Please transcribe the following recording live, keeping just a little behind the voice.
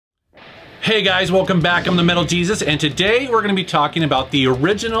Hey guys, welcome back. I'm the Metal Jesus, and today we're going to be talking about the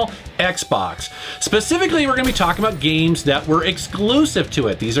original Xbox. Specifically, we're going to be talking about games that were exclusive to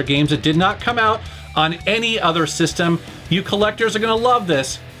it. These are games that did not come out on any other system. You collectors are going to love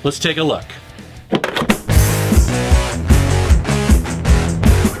this. Let's take a look.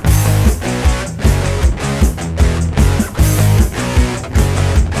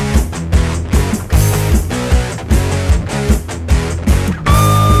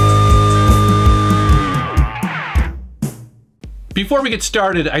 Before we get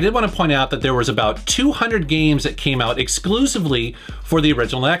started, I did want to point out that there was about 200 games that came out exclusively for the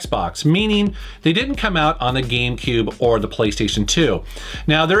original Xbox, meaning they didn't come out on the GameCube or the PlayStation 2.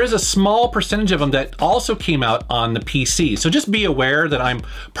 Now, there is a small percentage of them that also came out on the PC, so just be aware that I'm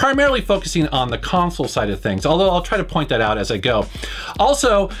primarily focusing on the console side of things, although I'll try to point that out as I go.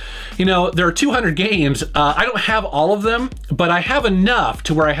 Also, you know, there are 200 games. I don't have all of them, but I have enough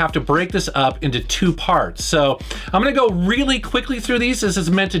to where I have to break this up into two parts. So I'm going to go really quickly through these. This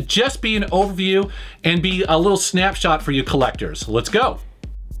is meant to just be an overview and be a little snapshot for you collectors. Let's go.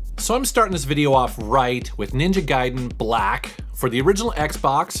 So I'm starting this video off right with Ninja Gaiden Black for the original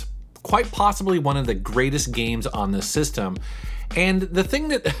Xbox, quite possibly one of the greatest games on this system. And the thing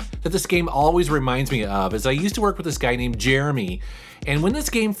that this game always reminds me of is I used to work with this guy named Jeremy, and when this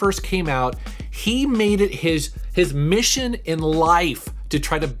game first came out, he made it his mission in life to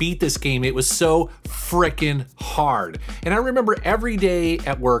try to beat this game. It was so frickin' hard. And I remember every day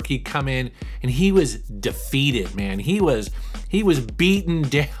at work, he'd come in and he was defeated, man. He was beaten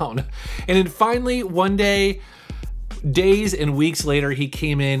down. And then finally one day, days and weeks later, he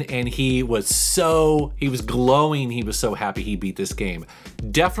came in and he was glowing. He was so happy he beat this game.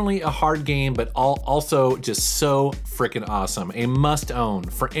 Definitely a hard game, but also just so frickin' awesome. A must own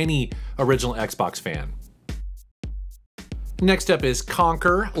for any original Xbox fan. Next up is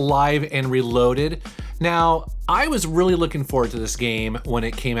Conker Live and Reloaded. Now, I was really looking forward to this game when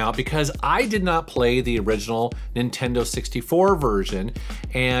it came out because I did not play the original Nintendo 64 version,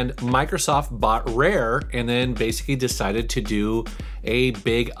 and Microsoft bought Rare and then basically decided to do a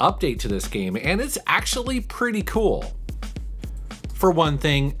big update to this game, and it's actually pretty cool. For one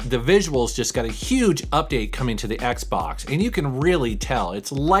thing, the visuals just got a huge update coming to the Xbox, and you can really tell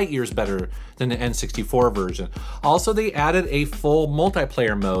it's light years better than the N64 version. Also, they added a full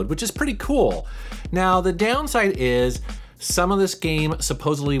multiplayer mode, which is pretty cool. Now, the downside is some of this game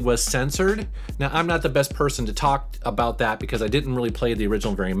supposedly was censored. Now, I'm not the best person to talk about that because I didn't really play the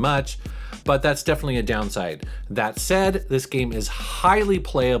original very much, but that's definitely a downside. That said, this game is highly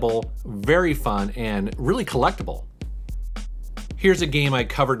playable, very fun, and really collectible. Here's a game I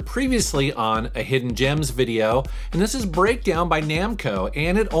covered previously on a Hidden Gems video, and this is Breakdown by Namco,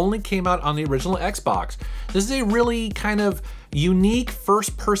 and it only came out on the original Xbox. This is a really kind of unique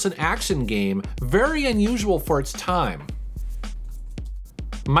first-person action game, very unusual for its time.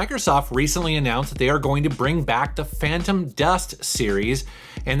 Microsoft recently announced that they are going to bring back the Phantom Dust series,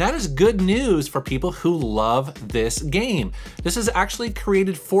 and that is good news for people who love this game. This is actually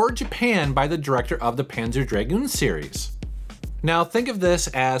created for Japan by the director of the Panzer Dragoon series. Now think of this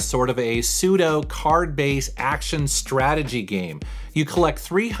as sort of a pseudo card-based action strategy game. You collect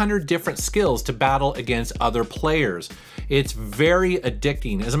 300 different skills to battle against other players. It's very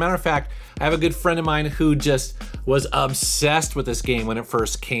addicting. As a matter of fact, I have a good friend of mine who just was obsessed with this game when it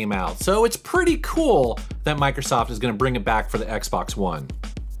first came out. So it's pretty cool that Microsoft is going to bring it back for the Xbox One.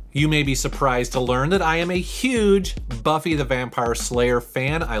 You may be surprised to learn that I am a huge Buffy the Vampire Slayer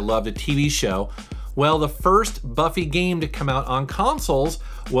fan. I love the TV show. Well, the first Buffy game to come out on consoles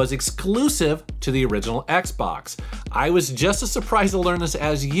was exclusive to the original Xbox. I was just as surprised to learn this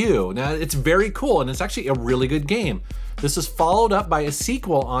as you. Now, it's very cool, and it's actually a really good game. This is followed up by a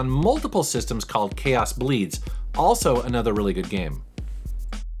sequel on multiple systems called Chaos Bleeds, also another really good game.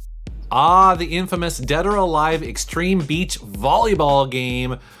 Ah, the infamous Dead or Alive Xtreme Beach Volleyball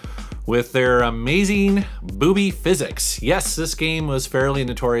game with their amazing booby physics. Yes, this game was fairly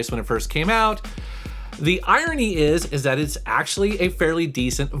notorious when it first came out. The irony is that it's actually a fairly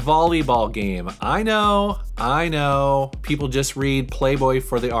decent volleyball game. I know, people just read Playboy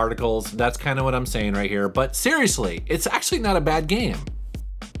for the articles. That's kind of what I'm saying right here, but seriously, it's actually not a bad game.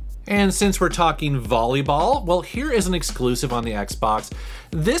 And since we're talking volleyball, well, here is an exclusive on the Xbox.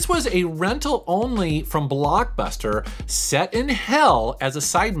 This was a rental only from Blockbuster, set in hell as a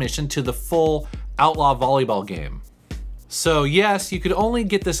side mission to the full Outlaw Volleyball game. So yes, you could only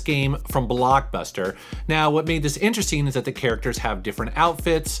get this game from Blockbuster. Now, what made this interesting is that the characters have different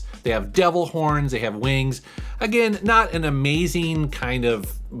outfits, they have devil horns, they have wings. Again, not an amazing kind of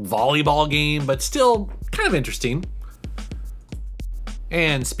volleyball game, but still kind of interesting.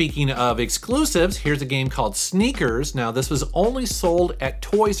 And speaking of exclusives, here's a game called Sneakers. Now, this was only sold at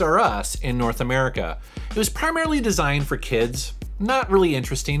Toys R Us in North America. It was primarily designed for kids. Not really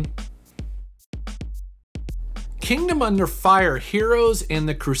interesting. Kingdom Under Fire Heroes and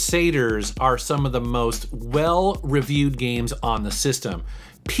the Crusaders are some of the most well-reviewed games on the system.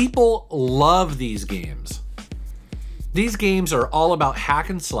 People love these games. These games are all about hack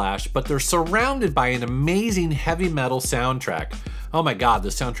and slash, but they're surrounded by an amazing heavy metal soundtrack. Oh my god, the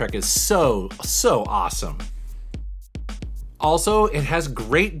soundtrack is so awesome. Also, it has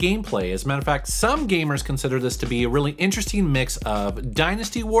great gameplay. As a matter of fact, some gamers consider this to be a really interesting mix of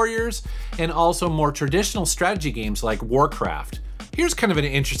Dynasty Warriors and also more traditional strategy games like Warcraft. Here's kind of an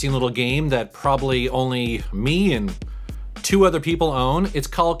interesting little game that probably only me and 2 other people own. It's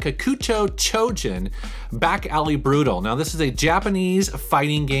called Kakuto Cho-JIN Back Alley Brutal. Now, this is a Japanese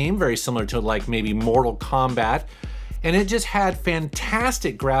fighting game, very similar to like maybe Mortal Kombat, and it just had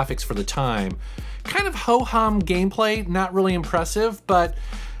fantastic graphics for the time. Kind of ho-hum gameplay, not really impressive, but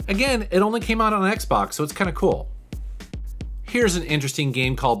again, it only came out on Xbox, so it's kind of cool. Here's an interesting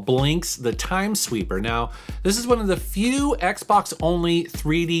game called Blinx, the Time Sweeper. Now, this is one of the few Xbox-only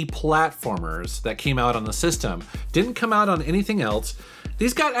 3D platformers that came out on the system. Didn't come out on anything else.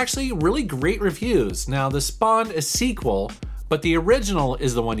 These got actually really great reviews. Now, this spawned a sequel, but the original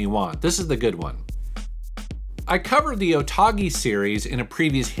is the one you want. This is the good one. I covered the Otogi series in a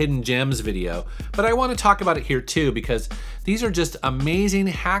previous Hidden Gems video, but I want to talk about it here too because these are just amazing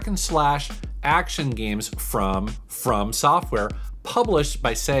hack and slash action games from Software, published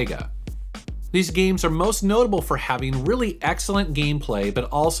by Sega. These games are most notable for having really excellent gameplay, but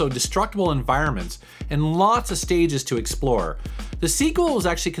also destructible environments and lots of stages to explore. The sequel was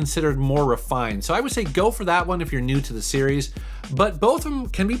actually considered more refined, so I would say go for that one if you're new to the series, but both of them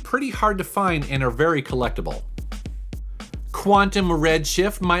can be pretty hard to find and are very collectible. Quantum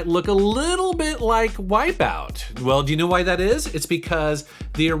Redshift might look a little bit like Wipeout. Well, do you know why that is? It's because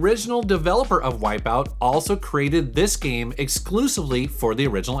the original developer of Wipeout also created this game exclusively for the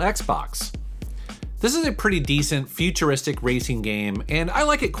original Xbox. This is a pretty decent futuristic racing game, and I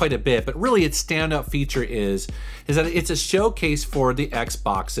like it quite a bit, but really its standout feature is that it's a showcase for the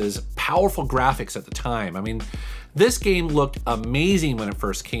Xbox's powerful graphics at the time. I mean, this game looked amazing when it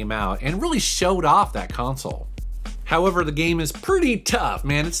first came out and really showed off that console. However, the game is pretty tough,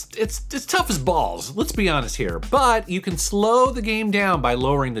 man. It's tough as balls, let's be honest here. But you can slow the game down by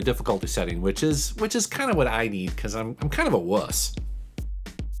lowering the difficulty setting, which is kind of what I need because I'm kind of a wuss.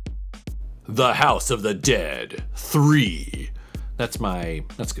 The House of the Dead 3. That's my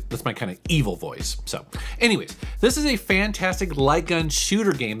kind of evil voice. So anyways, this is a fantastic light gun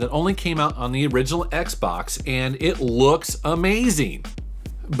shooter game that only came out on the original Xbox, and it looks amazing.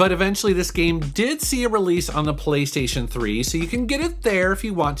 But eventually this game did see a release on the PlayStation 3, so you can get it there if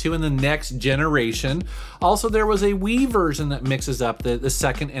you want to in the next generation. Also, there was a Wii version that mixes up the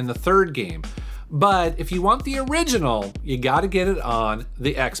second and the third game. But if you want the original, you gotta get it on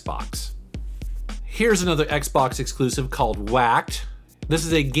the Xbox. Here's another Xbox exclusive called Whacked. This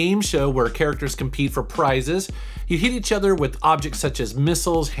is a game show where characters compete for prizes. You hit each other with objects such as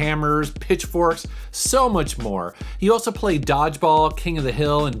missiles, hammers, pitchforks, so much more. You also play dodgeball, King of the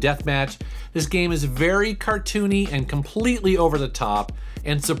Hill, and deathmatch. This game is very cartoony and completely over the top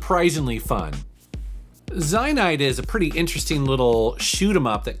and surprisingly fun. Xyanide is a pretty interesting little shoot 'em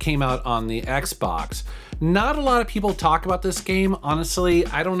up that came out on the Xbox. Not a lot of people talk about this game. Honestly,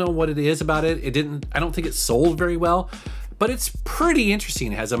 I don't know what it is about it. I don't think it sold very well. But it's pretty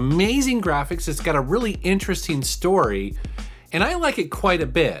interesting. It has amazing graphics. It's got a really interesting story, and I like it quite a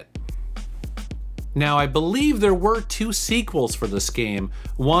bit. Now, I believe there were 2 sequels for this game,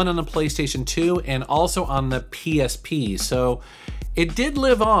 one on the PlayStation 2 and also on the PSP. So it did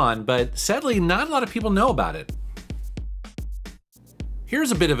live on, but sadly, not a lot of people know about it.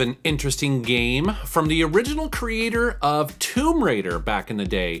 Here's a bit of an interesting game from the original creator of Tomb Raider back in the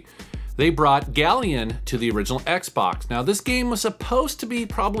day. They brought Galleon to the original Xbox. Now, this game was supposed to be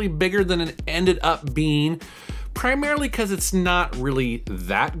probably bigger than it ended up being, primarily because it's not really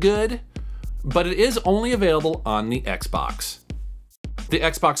that good, but it is only available on the Xbox. The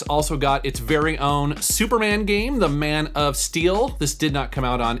Xbox also got its very own Superman game, The Man of Steel. This did not come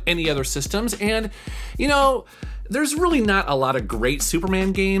out on any other systems, and you know, there's really not a lot of great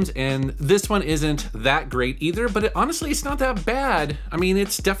Superman games, and this one isn't that great either, but honestly, it's not that bad. I mean,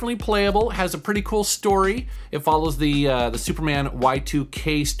 it's definitely playable, has a pretty cool story. It follows the Superman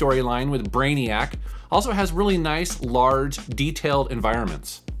Y2K storyline with Brainiac. Also has really nice, large, detailed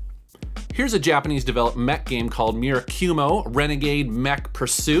environments. Here's a Japanese developed mech game called Murakumo Renegade Mech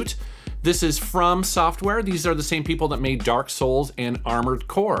Pursuit. This is From Software. These are the same people that made Dark Souls and Armored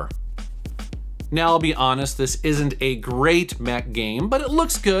Core. Now, I'll be honest, this isn't a great mech game, but it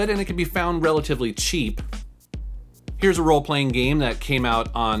looks good and it can be found relatively cheap. Here's a role-playing game that came out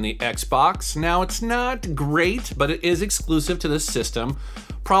on the Xbox. Now, it's not great, but it is exclusive to this system.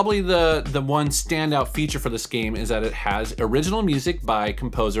 Probably the one standout feature for this game is that it has original music by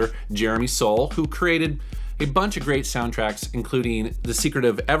composer Jeremy Soule, who created a bunch of great soundtracks, including The Secret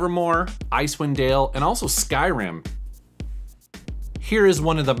of Evermore, Icewind Dale, and also Skyrim. Here is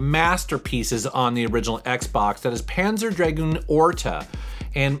one of the masterpieces on the original Xbox. That is Panzer Dragoon Orta.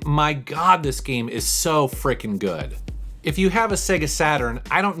 And my God, this game is so freaking good. If you have a Sega Saturn,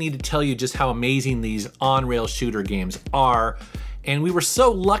 I don't need to tell you just how amazing these on-rail shooter games are. And we were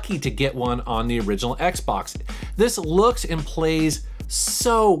so lucky to get one on the original Xbox. This looks and plays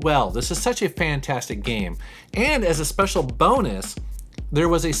so well. This is such a fantastic game. And as a special bonus, there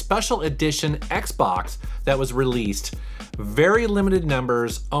was a special edition Xbox that was released. Very limited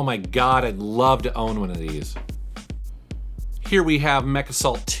numbers. Oh my God, I'd love to own one of these. Here we have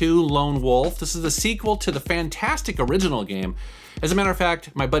MechAssault 2 Lone Wolf. This is the sequel to the fantastic original game. As a matter of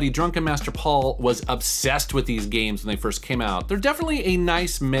fact, my buddy Drunken Master Paul was obsessed with these games when they first came out. They're definitely a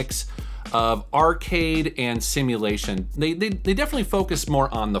nice mix of arcade and simulation. They definitely focus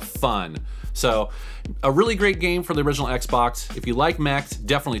more on the fun. So a really great game for the original Xbox. If you like mechs,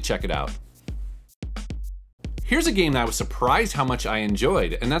 definitely check it out. Here's a game that I was surprised how much I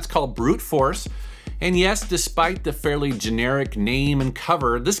enjoyed, and that's called Brute Force. And yes, despite the fairly generic name and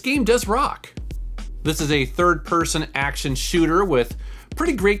cover, this game does rock. This is a third-person action shooter with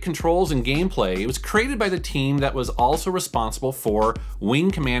pretty great controls and gameplay. It was created by the team that was also responsible for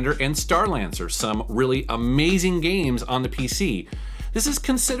Wing Commander and Star Lancer, some really amazing games on the PC. This is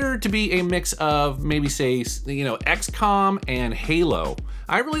considered to be a mix of maybe say, XCOM and Halo.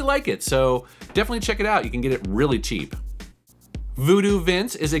 I really like it, so definitely check it out. You can get it really cheap. Voodoo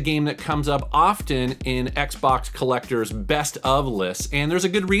Vince is a game that comes up often in Xbox collectors' best of lists, and there's a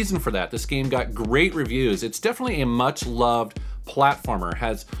good reason for that. This game got great reviews. It's definitely a much loved platformer.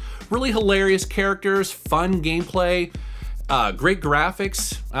 Has really hilarious characters, fun gameplay, great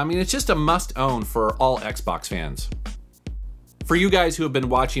graphics. I mean, it's just a must own for all Xbox fans. For you guys who have been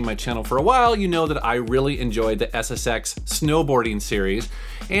watching my channel for a while, you know that I really enjoyed the SSX snowboarding series,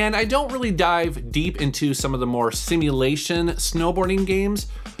 and I don't really dive deep into some of the more simulation snowboarding games,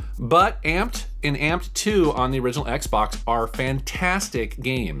 but Amped and Amped 2 on the original Xbox are fantastic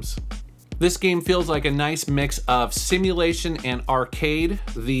games. This game feels like a nice mix of simulation and arcade.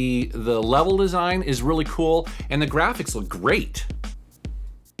 The level design is really cool, and the graphics look great.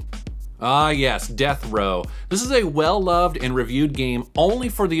 Ah yes, Deathrow. This is a well-loved and reviewed game only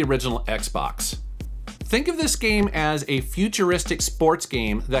for the original Xbox. Think of this game as a futuristic sports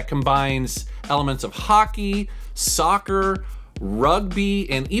game that combines elements of hockey, soccer, rugby,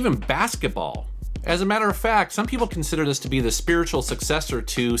 and even basketball. As a matter of fact, some people consider this to be the spiritual successor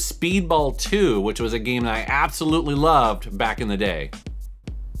to Speedball 2, which was a game that I absolutely loved back in the day.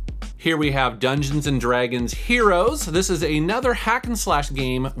 Here we have Dungeons & Dragons Heroes. This is another hack and slash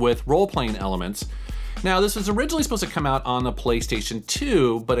game with role-playing elements. Now, this was originally supposed to come out on the PlayStation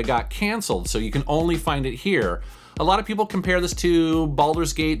 2, but it got canceled, so you can only find it here. A lot of people compare this to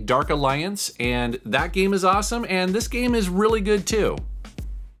Baldur's Gate Dark Alliance, and that game is awesome, and this game is really good too.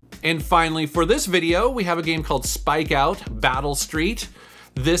 And finally, for this video, we have a game called Spikeout Battle Street.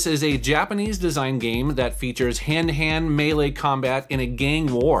 This is a Japanese design game that features hand-to-hand melee combat in a gang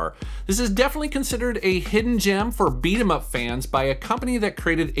war. This is definitely considered a hidden gem for beat-em-up fans by a company that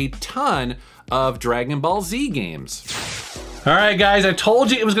created a ton of Dragon Ball Z games. All right, guys, I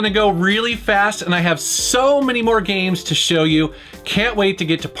told you it was gonna go really fast, and I have so many more games to show you. Can't wait to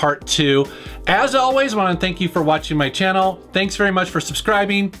get to part 2. As always, I wanna thank you for watching my channel. Thanks very much for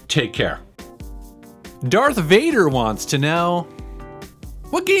subscribing. Take care. Darth Vader wants to know,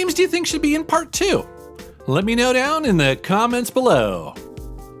 what games do you think should be in part 2? Let me know down in the comments below.